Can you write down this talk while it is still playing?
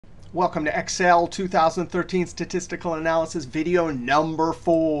Welcome to Excel 2013 Statistical Analysis video number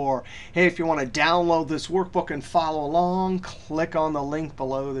 4. Hey, if you want to download this workbook and follow along, click on the link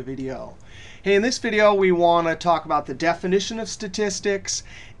below the video. Hey, in this video, we want to talk about the definition of statistics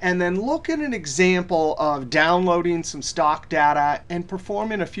and then look at an example of downloading some stock data and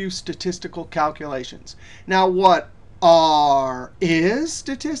performing a few statistical calculations. Now, what is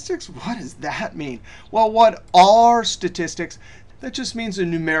statistics? What does that mean? Well, what are statistics? That just means a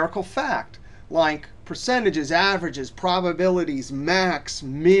numerical fact, like percentages, averages, probabilities, max,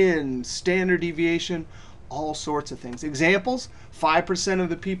 min, standard deviation, all sorts of things. Examples, 5% of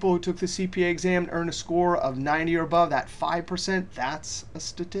the people who took the CPA exam earned a score of 90 or above. That 5%, that's a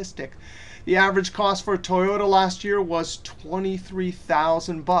statistic. The average cost for a Toyota last year was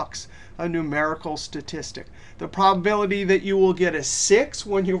 $23,000, a numerical statistic. The probability that you will get a 6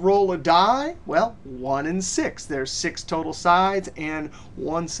 when you roll a die, well, 1 in 6. There's 6 total sides, and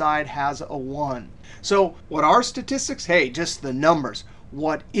one side has a 1. So what are statistics? Hey, just the numbers.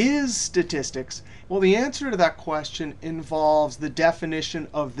 What is statistics? Well, the answer to that question involves the definition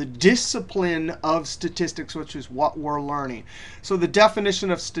of the discipline of statistics, which is what we're learning. So the definition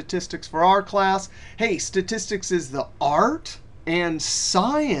of statistics for our class, hey, statistics is the art and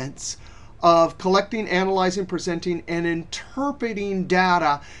science of collecting, analyzing, presenting, and interpreting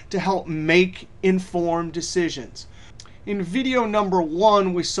data to help make informed decisions. In video number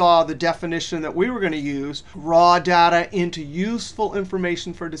 1, we saw the definition that we were going to use, raw data into useful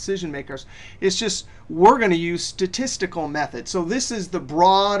information for decision makers. It's just we're going to use statistical methods. So this is the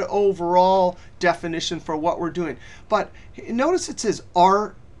broad overall definition for what we're doing. But notice it says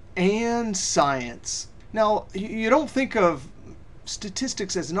art and science. Now, you don't think of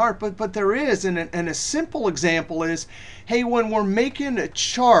statistics as an art, but there is. And a simple example is, hey, when we're making a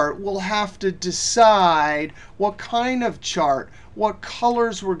chart, we'll have to decide what kind of chart, what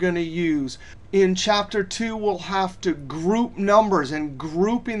colors we're going to use. In Chapter 2, we'll have to group numbers. And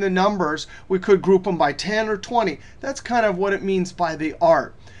grouping the numbers, we could group them by 10 or 20. That's kind of what it means by the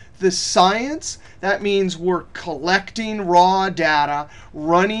art. The science, that means we're collecting raw data,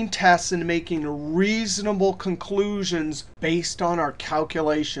 running tests, and making reasonable conclusions based on our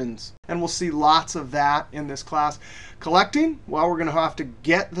calculations. And we'll see lots of that in this class. Collecting, well, we're going to have to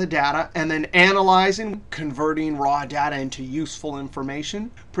get the data. And then analyzing, converting raw data into useful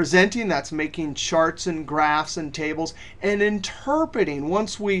information. Presenting, that's making charts and graphs and tables. And interpreting,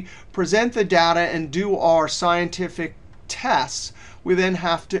 once we present the data and do our scientific tests, we then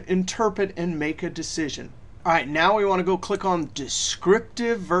have to interpret and make a decision. All right, now we want to go click on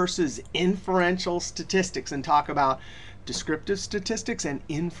descriptive versus inferential statistics and talk about descriptive statistics and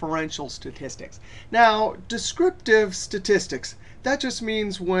inferential statistics. Now, descriptive statistics, that just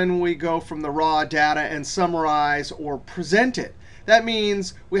means when we go from the raw data and summarize or present it. That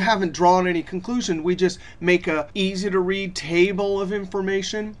means we haven't drawn any conclusion. We just make a easy to read table of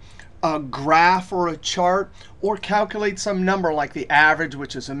information, a graph or a chart, or calculate some number like the average,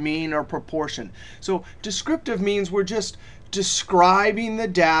 which is a mean or proportion. So descriptive means we're just describing the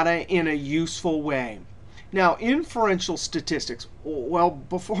data in a useful way. Now, inferential statistics, well,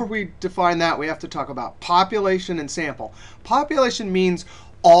 before we define that, we have to talk about population and sample. Population means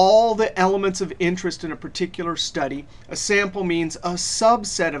all the elements of interest in a particular study. A sample means a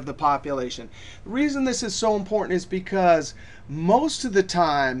subset of the population. The reason this is so important is because most of the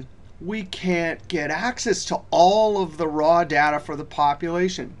time, we can't get access to all of the raw data for the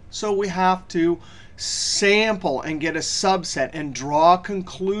population. So we have to sample and get a subset and draw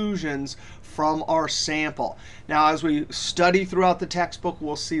conclusions from our sample. Now, as we study throughout the textbook,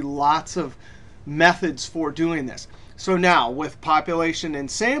 we'll see lots of methods for doing this. So now, with population and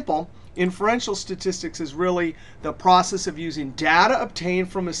sample, inferential statistics is really the process of using data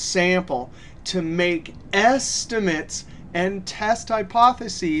obtained from a sample to make estimates and test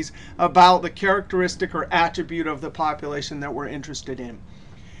hypotheses about the characteristic or attribute of the population that we're interested in.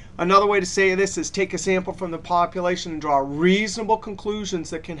 Another way to say this is take a sample from the population and draw reasonable conclusions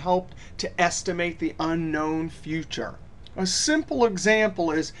that can help to estimate the unknown future. A simple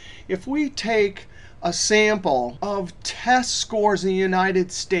example is if we take a sample of test scores in the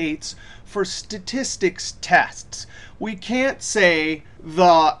United States for statistics tests. We can't say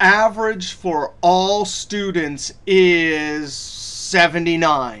the average for all students is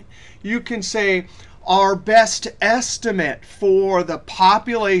 79. You can say our best estimate for the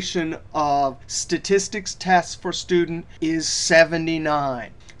population of statistics tests for student is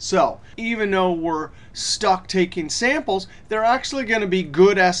 79. So even though we're stuck taking samples, they're actually going to be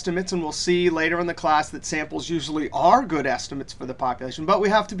good estimates. And we'll see later in the class that samples usually are good estimates for the population. But we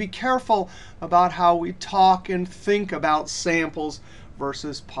have to be careful about how we talk and think about samples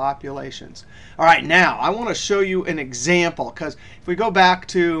versus populations. All right, now I want to show you an example, because if we go back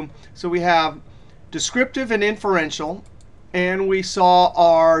to, so we have descriptive and inferential, and we saw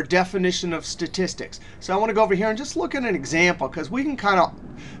our definition of statistics. So I want to go over here and just look at an example, because we can kind of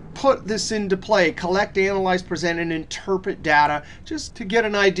put this into play, collect, analyze, present, and interpret data, just to get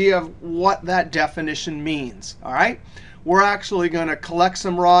an idea of what that definition means. All right? We're actually going to collect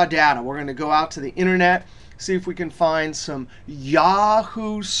some raw data. We're going to go out to the internet, see if we can find some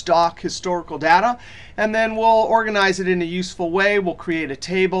Yahoo stock historical data, and then we'll organize it in a useful way. We'll create a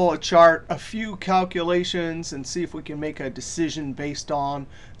table, a chart, a few calculations, and see if we can make a decision based on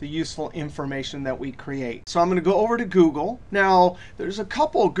the useful information that we create. So I'm going to go over to Google. Now, there's a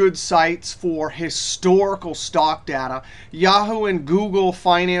couple good sites for historical stock data. Yahoo and Google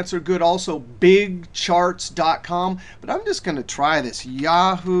Finance are good. Also, bigcharts.com. But I'm just going to try this.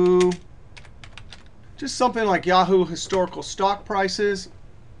 Yahoo. Just something like Yahoo historical stock prices.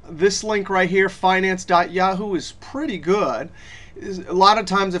 This link right here, finance.yahoo, is pretty good. A lot of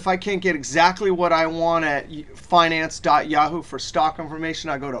times, if I can't get exactly what I want at finance.yahoo for stock information,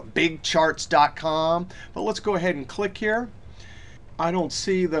 I go to bigcharts.com. But let's go ahead and click here. I don't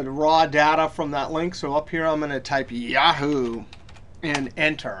see the raw data from that link, so up here I'm going to type Yahoo and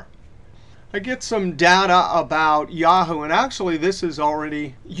enter. I get some data about Yahoo, and actually this is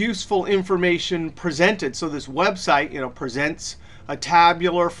already useful information presented. So this website, presents a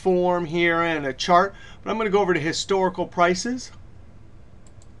tabular form here and a chart. But I'm going to go over to historical prices.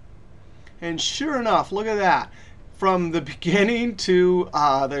 And sure enough, look at that. From the beginning to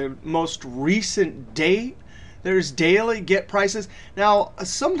the most recent date, there's daily get prices. Now,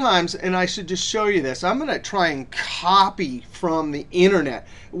 sometimes, and I should just show you this, I'm going to try and copy from the internet.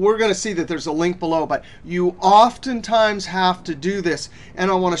 We're going to see that there's a link below, but you oftentimes have to do this.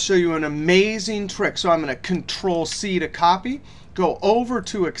 And I want to show you an amazing trick. So I'm going to Ctrl-C to copy, go over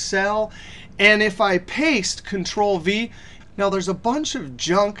to Excel, and if I paste Ctrl-V, now there's a bunch of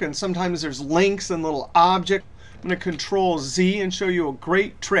junk, and sometimes there's links and little objects. I'm going to Ctrl-Z and show you a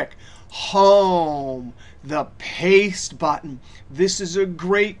great trick. Home, the paste button. This is a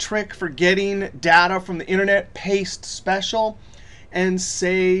great trick for getting data from the internet. Paste special, and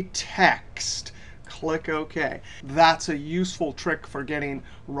say text. Click OK. That's a useful trick for getting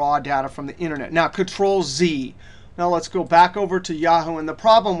raw data from the internet. Now, Ctrl-Z. Now let's go back over to Yahoo. And the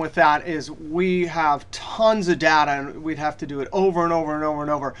problem with that is we have tons of data, and we'd have to do it over and over and over and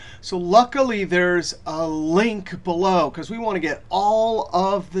over. So luckily, there's a link below, because we want to get all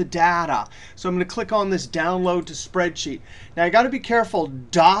of the data. So I'm going to click on this download to spreadsheet. Now, you got to be careful.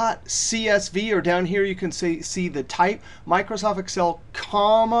 .csv, or down here you can see the type, Microsoft Excel,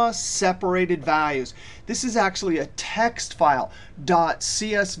 comma, separated values. This is actually a text file.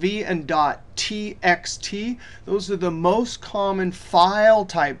 .csv and .txt. Those are the most common file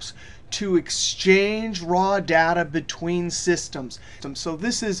types to exchange raw data between systems. So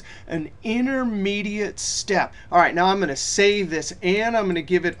this is an intermediate step. All right, now I'm going to save this, and I'm going to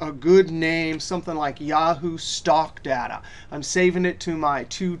give it a good name, something like Yahoo Stock Data. I'm saving it to my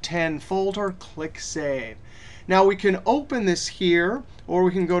 210 folder. Click Save. Now we can open this here, or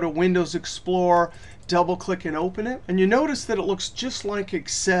we can go to Windows Explorer, double click and open it. And you notice that it looks just like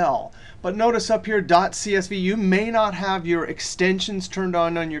Excel. But notice up here, .csv, you may not have your extensions turned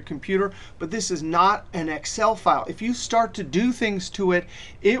on your computer, but this is not an Excel file. If you start to do things to it,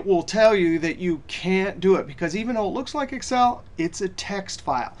 it will tell you that you can't do it, because even though it looks like Excel, it's a text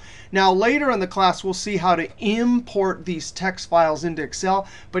file. Now, later in the class, we'll see how to import these text files into Excel.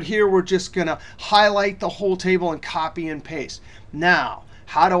 But here, we're just going to highlight the whole table and copy and paste. Now,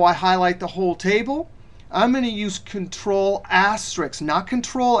 how do I highlight the whole table? I'm going to use Control asterisk, not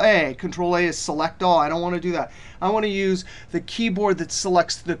Control A. Control A is select all. I don't want to do that. I want to use the keyboard that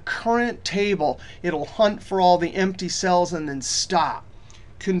selects the current table. It'll hunt for all the empty cells and then stop.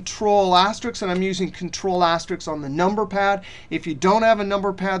 Control asterisk, and I'm using Control asterisk on the number pad. If you don't have a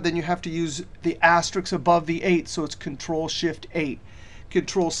number pad, then you have to use the asterisk above the 8. So it's Control-Shift-8.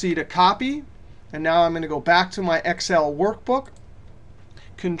 Control-C to copy. And now I'm going to go back to my Excel workbook.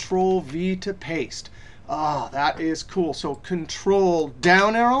 Control-V to paste. Ah, that is cool. So Control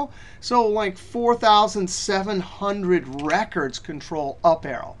down arrow. So like 4,700 records, Control up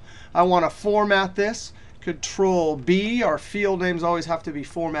arrow. I want to format this. Control B. Our field names always have to be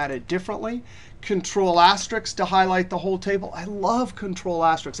formatted differently. Control asterisk to highlight the whole table. I love Control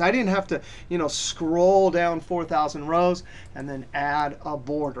asterisk. I didn't have to scroll down 4,000 rows and then add a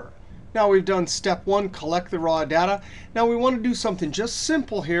border. Now we've done step 1, collect the raw data. Now we want to do something just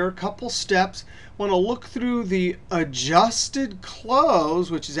simple here, a couple steps. Want to look through the adjusted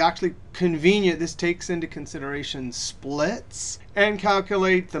close, which is actually convenient. This takes into consideration splits, and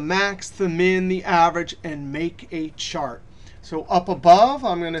calculate the max, the min, the average, and make a chart. So up above,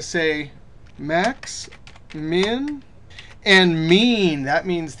 I'm going to say max, min, and mean. That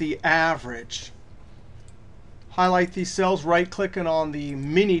means the average. Highlight these cells, right-click, and on the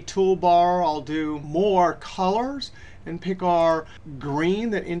mini toolbar, I'll do more colors and pick our green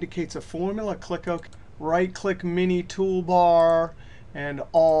that indicates a formula. Click OK. Right-click mini toolbar and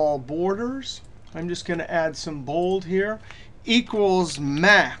all borders. I'm just going to add some bold here. Equals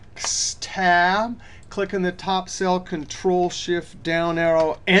max, tab. Click in the top cell, Control Shift down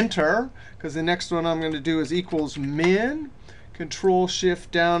arrow, enter, because the next one I'm going to do is equals min. Control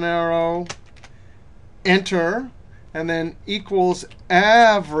Shift down arrow, enter, and then equals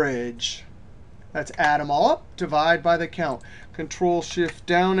average. Let's add them all up, divide by the count. Control Shift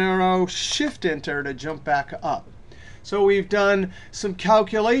down arrow, Shift enter to jump back up. So we've done some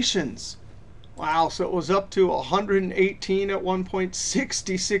calculations. Wow, so it was up to 118 at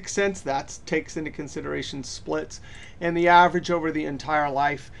 1.66 cents. That takes into consideration splits. And the average over the entire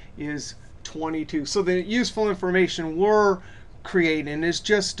life is 22. So the useful information we're creating is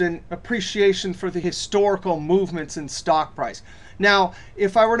just an appreciation for the historical movements in stock price. Now,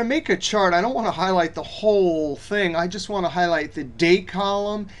 if I were to make a chart, I don't want to highlight the whole thing. I just want to highlight the date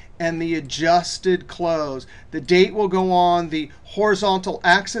column and the adjusted close. The date will go on the horizontal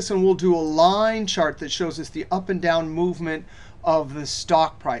axis, and we'll do a line chart that shows us the up and down movement of the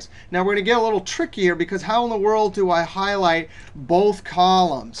stock price. Now, we're going to get a little trickier because how in the world do I highlight both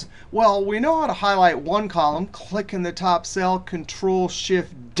columns? Well, we know how to highlight one column. Click in the top cell, Control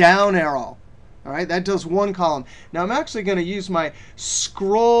Shift down arrow. All right, that does one column. Now, I'm actually going to use my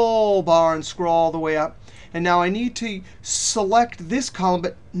scroll bar and scroll all the way up. And now I need to select this column,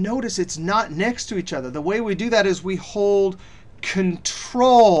 but notice it's not next to each other. The way we do that is we hold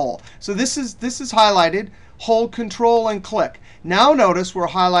Control. So this is highlighted. Hold Control and click. Now notice we're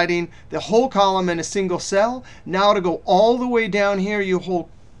highlighting the whole column in a single cell. Now to go all the way down here, you hold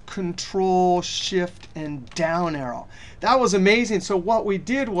Control, Shift, and down arrow. That was amazing. So what we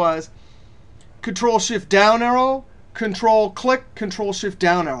did was Control, Shift, down arrow, Control, click, Control, Shift,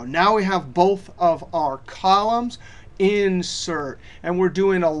 down arrow. Now we have both of our columns. Insert. And we're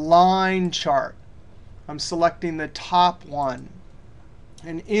doing a line chart. I'm selecting the top one.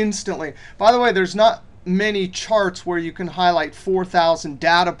 And instantly, by the way, there's not many charts where you can highlight 4,000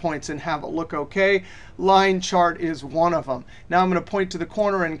 data points and have it look OK. Line chart is one of them. Now I'm going to point to the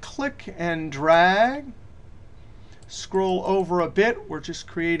corner and click and drag. Scroll over a bit. We're just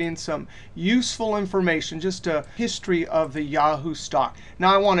creating some useful information, just a history of the Yahoo stock.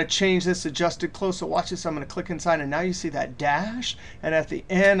 Now I want to change this adjusted close. So watch this. I'm going to click inside, and now you see that dash. And at the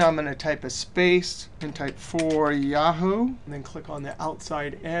end, I'm going to type a space and type for Yahoo. And then click on the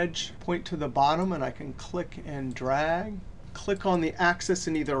outside edge, point to the bottom, and I can click and drag. Click on the axis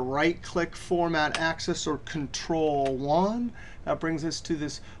and either right-click Format Axis or Control-1. That brings us to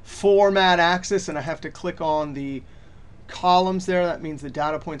this Format Axis, and I have to click on the columns there. That means the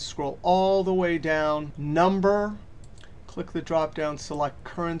data points scroll all the way down. Number. Click the drop-down, select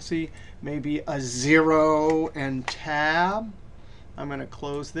currency, maybe a 0 and tab. I'm going to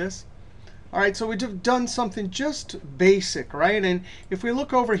close this. All right, so we've done something just basic, right? And if we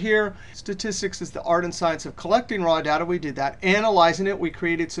look over here, statistics is the art and science of collecting raw data. We did that. Analyzing it, we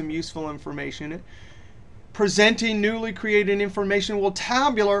created some useful information in it. Presenting newly created information. Well,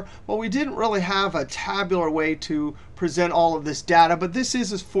 tabular, well, we didn't really have a tabular way to present all of this data, but this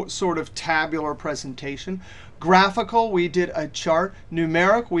is a sort of tabular presentation. Graphical, we did a chart.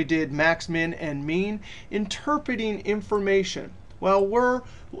 Numeric, we did max, min, and mean. Interpreting information. Well, we're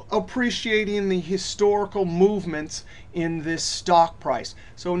appreciating the historical movements in this stock price.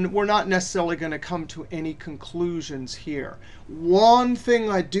 So we're not necessarily going to come to any conclusions here. One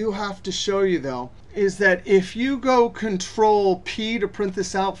thing I do have to show you, though, is that if you go Control P to print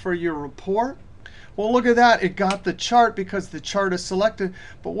this out for your report, well, look at that. It got the chart because the chart is selected.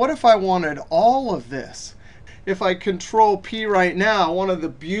 But what if I wanted all of this? If I Control P right now, one of the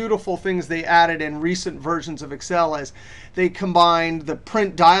beautiful things they added in recent versions of Excel is they combined the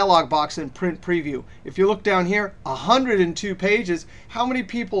print dialog box and print preview. If you look down here, 102 pages. How many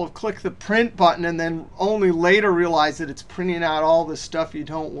people have clicked the print button and then only later realize that it's printing out all the stuff you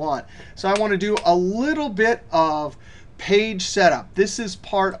don't want? So I want to do a little bit of page setup. This is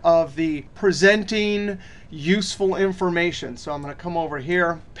part of the presenting useful information. So I'm going to come over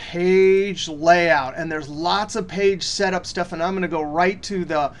here, page layout. And there's lots of page setup stuff. And I'm going to go right to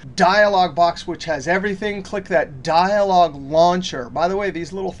the dialog box, which has everything. Click that dialog launcher. By the way,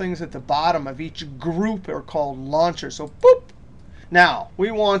 these little things at the bottom of each group are called launchers. So boop. Now,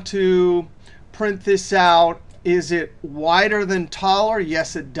 we want to print this out. Is it wider than taller?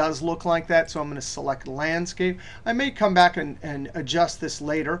 Yes, it does look like that. So I'm going to select landscape. I may come back and adjust this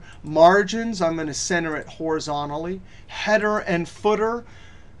later. Margins, I'm going to center it horizontally. Header and footer,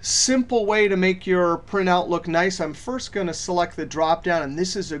 simple way to make your printout look nice. I'm first going to select the drop down. And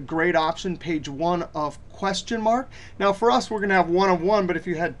this is a great option, page 1 of question mark. Now for us, we're going to have 1 of 1. But if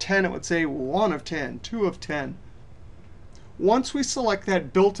you had 10, it would say 1 of 10, 2 of 10. Once we select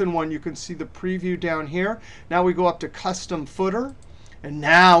that built-in one, you can see the preview down here. Now we go up to custom footer. And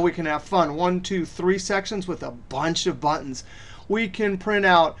now we can have fun. 1, 2, 3 sections with a bunch of buttons. We can print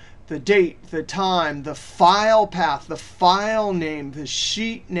out the date, the time, the file path, the file name, the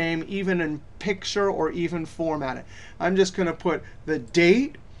sheet name, even in picture or even format it. I'm just going to put the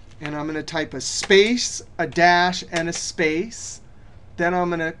date. And I'm going to type a space, a dash, and a space. Then I'm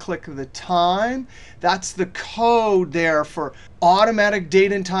going to click the time. That's the code there for automatic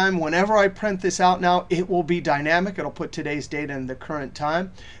date and time. Whenever I print this out now, it will be dynamic. It'll put today's date and the current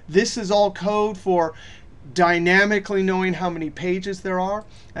time. This is all code for dynamically knowing how many pages there are.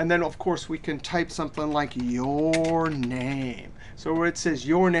 And then, of course, we can type something like your name. So where it says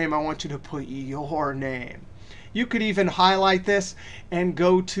your name, I want you to put your name. You could even highlight this and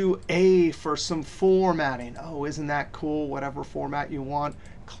go to A for some formatting. Oh, isn't that cool? Whatever format you want,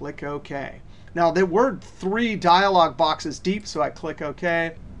 click OK. Now, there were 3 dialog boxes deep, so I click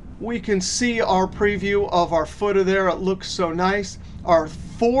OK. We can see our preview of our footer there. It looks so nice. Our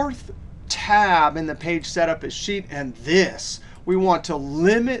 4th tab in the page setup is sheet. And this, we want to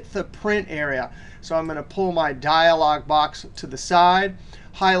limit the print area. So I'm going to pull my dialog box to the side,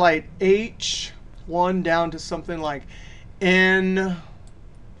 highlight H1 down to something like N11.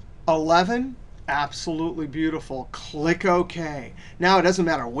 Absolutely beautiful. Click OK. Now it doesn't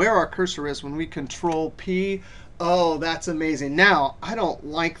matter where our cursor is. When we Control P, oh, that's amazing. Now, I don't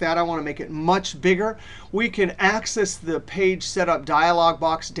like that. I want to make it much bigger. We can access the page setup dialog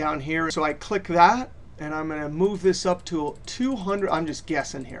box down here. So I click that, and I'm going to move this up to 200. I'm just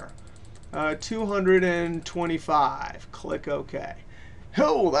guessing here. 225. Click OK.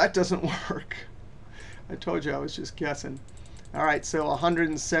 Oh, that doesn't work. I told you I was just guessing. All right, so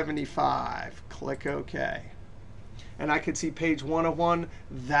 175. Click OK. And I can see page 1 of 1.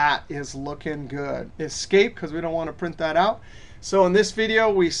 That is looking good. Escape, because we don't want to print that out. So in this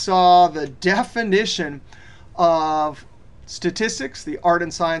video, we saw the definition of statistics, the art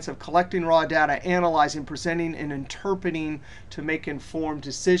and science of collecting raw data, analyzing, presenting, and interpreting to make informed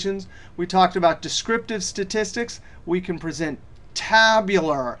decisions. We talked about descriptive statistics. We can present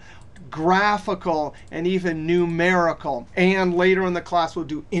tabular, graphical, and even numerical. And later in the class, we'll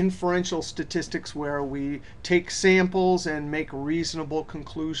do inferential statistics, where we take samples and make reasonable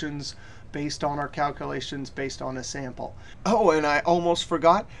conclusions based on our calculations, based on a sample. Oh, and I almost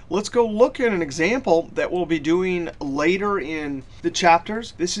forgot. Let's go look at an example that we'll be doing later in the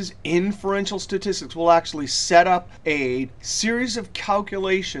chapters. This is inferential statistics. We'll actually set up a series of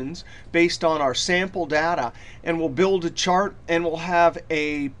calculations based on our sample data. And we'll build a chart, and we'll have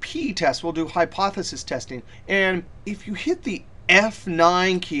a p-test. We'll do hypothesis testing. And if you hit the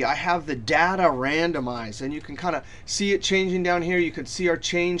F9 key, I have the data randomized. And you can kind of see it changing down here. You can see our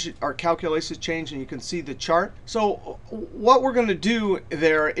calculations change, and you can see the chart. So what we're going to do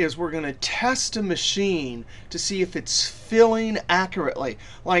there is we're going to test a machine to see if it's filling accurately.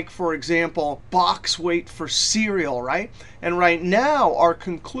 Like, for example, box weight for cereal, right? And right now, our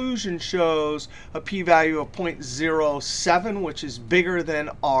conclusion shows a p-value of 0.07, which is bigger than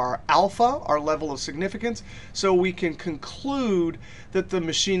our alpha, our level of significance. So we can conclude that the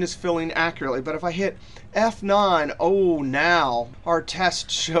machine is filling accurately. But if I hit F9, oh, now our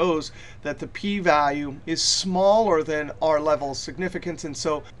test shows that the p-value is smaller than our level of significance. And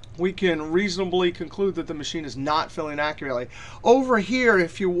so we can reasonably conclude that the machine is not filling accurately. Over here,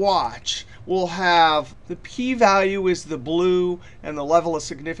 if you watch, we'll have the p-value is the blue and the level of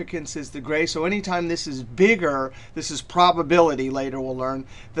significance is the gray. So anytime this is bigger, this is probability, later we'll learn,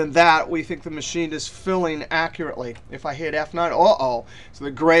 than that, we think the machine is filling accurately. If I hit F9, uh-oh. So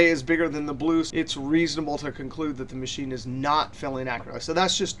the gray is bigger than the blue. It's reasonable to conclude that the machine is not filling accurately. So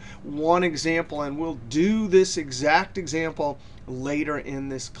that's just one example, and we'll do this exact example later in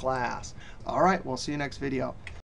this class. All right, we'll see you next video.